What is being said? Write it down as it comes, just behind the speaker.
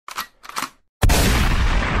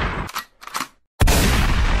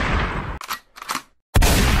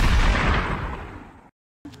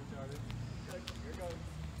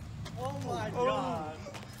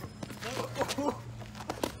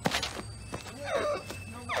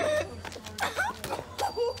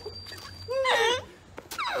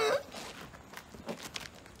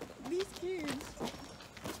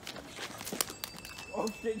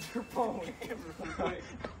your phone.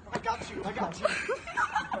 I got you.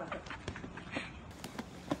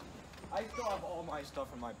 I still have all my stuff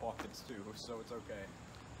in my pockets too, so it's okay.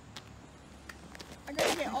 I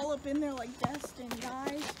gotta get all up in there like Destin,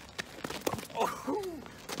 guys. Oh!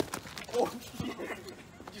 Oh shit!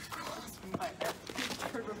 Just crossed my head.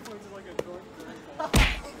 Trevor points like a dork.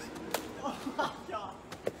 Oh my god!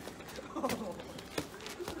 Oh.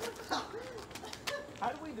 How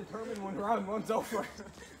do we determine when round one's over?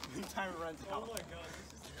 The timer runs out. Oh my god,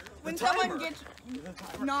 this is terrible. When someone gets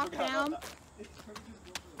knocked down.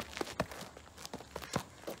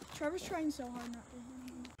 Trevor's trying so hard not to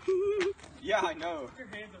hit him. Yeah, I know. Put your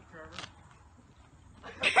hands up, Trevor.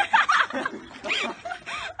 I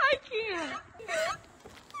can't.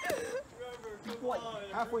 Trevor, come Like, on.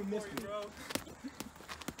 halfway missed me. Bro.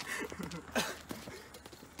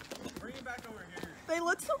 Bring it back over here. They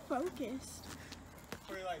look so focused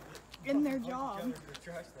We're like in their job. the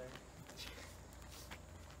trash thing.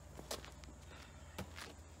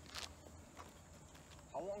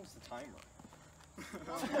 How long is the timer?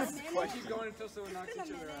 Keep going until someone knocks each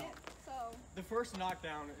other out. So, The first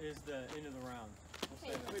knockdown is the end of the round. We'll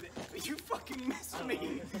say that. You fucking missed I don't me!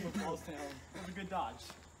 know, if someone falls down. That was a good dodge.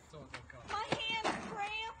 my hand's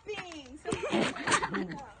cramping.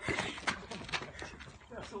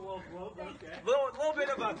 That's a low blow, but okay. Little bit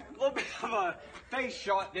of a face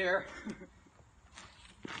shot there.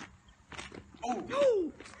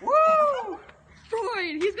 Oh! Woo!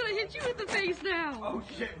 Bryan, he's gonna hit you in the face now. Oh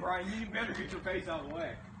shit, Bryan, you better get your face out of the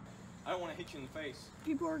way. I don't want to hit you in the face.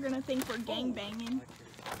 People are gonna think we're gangbanging.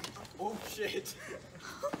 Oh shit.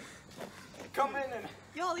 Come in and...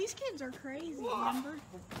 Yo, these kids are crazy, remember?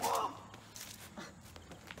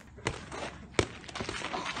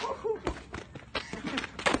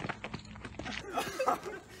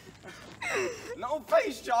 No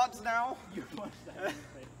face shots now. You punched that in the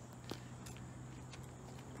face.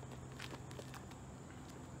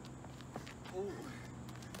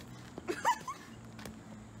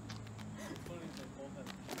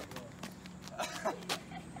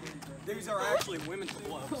 These are actually women's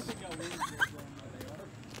gloves.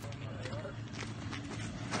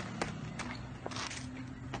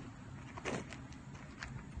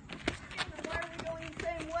 Why are we going the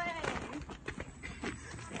same way?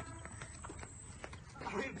 I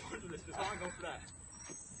ain't part of this, but I want to go for that.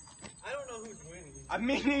 I don't know who's winning.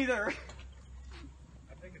 Me neither.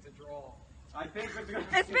 I think it's a draw. I think it's gonna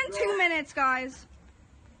It's been 2 minutes, guys.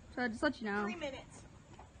 So just let you know. 3 minutes.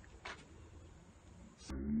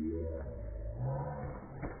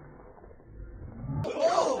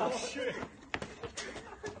 Oh shit!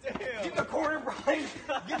 Damn. Get in the corner, Bryan.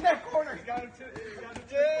 Get in that corner. Got him too. Got him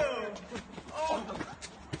too. Oh,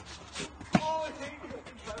 Oh, I think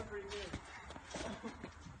that's pretty good.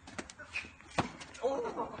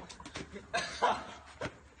 oh.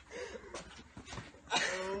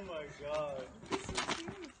 Oh my god.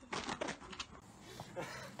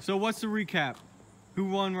 So what's the recap? Who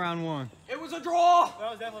won round one? It was a draw.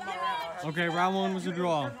 That was definitely my round. Okay, round one was a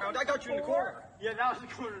draw. I got you in the corner. Yeah, that was the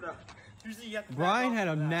corner though. Usually you have to Bryan back had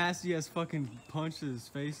a off of that. nasty ass fucking punch to his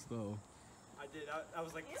face though. I did. I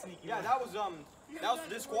was like sneaky. Yeah, that was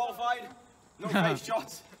disqualified. No face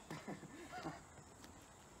shots.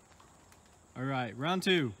 All right, round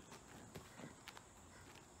two.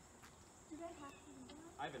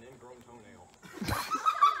 I have an ingrown toenail.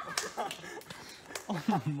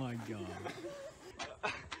 Oh my god.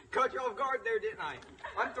 Caught you off guard there, didn't I?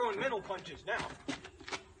 I'm throwing mental punches now.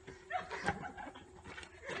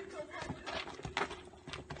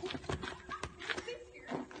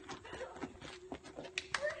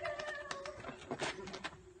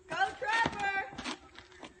 Go, Trevor!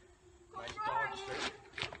 Nice dodge, sir.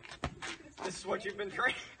 This is what you've been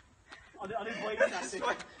training. I'll do blade tactic.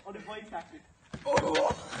 I'll do blade tactic.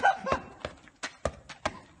 Oh!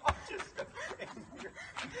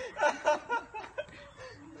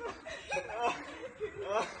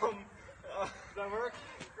 Does that work?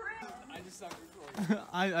 I just stopped recording.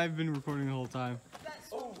 I've been recording the whole time.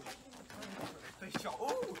 Oh! Face shot.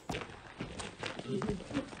 Oh!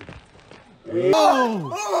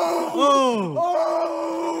 Oh! Oh!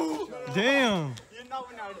 Oh! Damn! You know,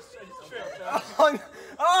 no, I just tripped.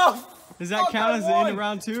 Oh! Does that count as the end of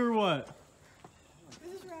round two or what?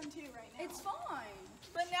 This is round 2 right now. It's fine.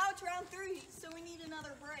 But now it's round 3, so we need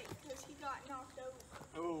another break because he got knocked over.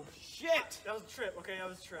 Oh, shit! That was a trip. Okay, that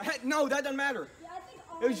was a trip. No, that doesn't matter. Yeah, I think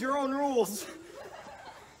It was your own rules.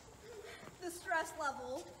 the stress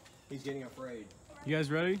level. He's getting afraid. You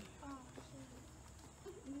guys ready?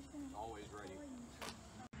 Always ready.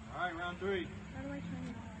 All right, round three. How do I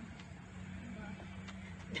turn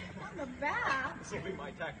it On the back. This will be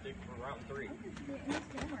my tactic for round 3.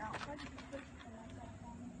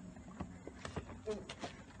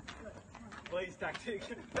 Blaze tactic.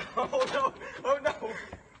 Oh no! Oh no!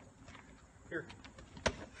 Here.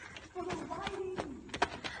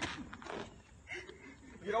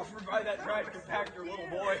 Get over by that trash compactor, little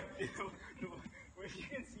boy. You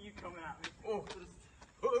can see you coming at me. Oh.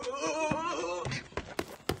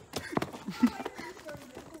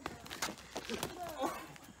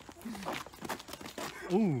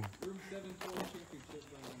 Ooh. Room 7-4 championship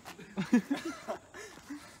round.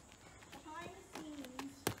 Behind the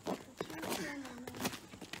scenes, the two cameramen.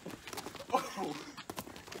 Oh.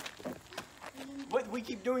 What? We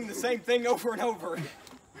keep doing the same thing over and over. And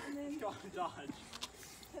then, Dodge.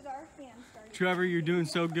 because our fans started. Trevor, you're doing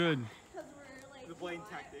so good. Because we're like. The Blaine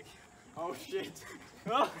tactic. Oh shit.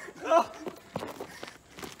 Oh. Oh.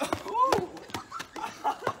 Oh.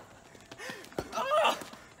 Ah.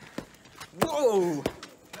 Whoa!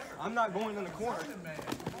 I'm not going in the corner.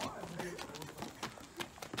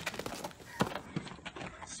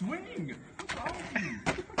 Swing!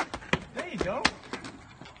 There you go.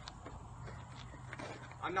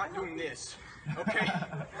 I'm not doing this. Okay.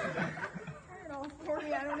 I don't know, for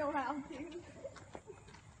me, I don't know how to.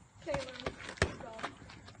 Taylor, go.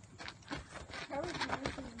 Trevor's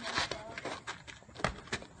nursing messed up.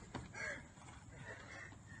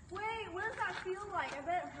 Wait, what does that feel like? I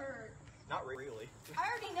bet it hurts. Not really. I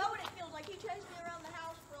already know what it feels like. He chased me around the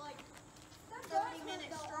house for like 30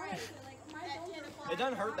 minutes straight. At 10 o'clock. It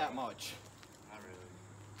doesn't hurt that much.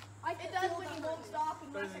 It does when he won't stop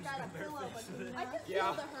unless I got a pillow. But I can feel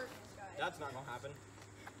Yeah. the hurtness, guys. That's not gonna happen.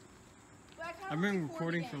 But I kinda I've been record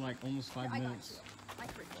recording again. for like almost 5 I got minutes. you. I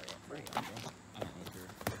can record it. I don't know if you're.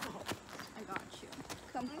 I got you.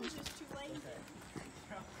 Come on. It's just too late.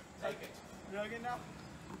 Take it. You know again now?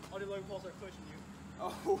 All the Logan Pauls are pushing you.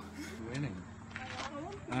 Oh. Winning.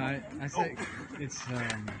 I say it's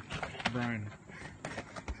Bryan.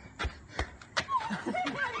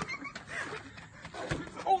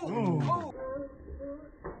 Oh.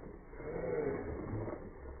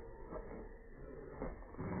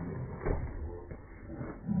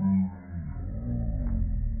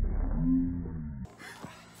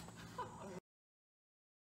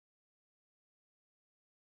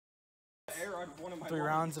 Three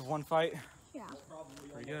rounds of one fight. Yeah.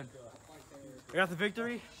 Pretty good. I got the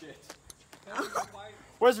victory. Shit.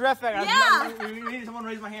 Where's the ref at? Yeah. We need someone to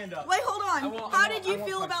raise my hand up. Wait, hold on. won't- How I did won't you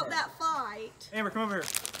feel fight about first. that fight? Amber, come over here.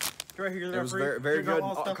 Come right here. You're the It was referee. very Figure out good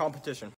all stuff. competition.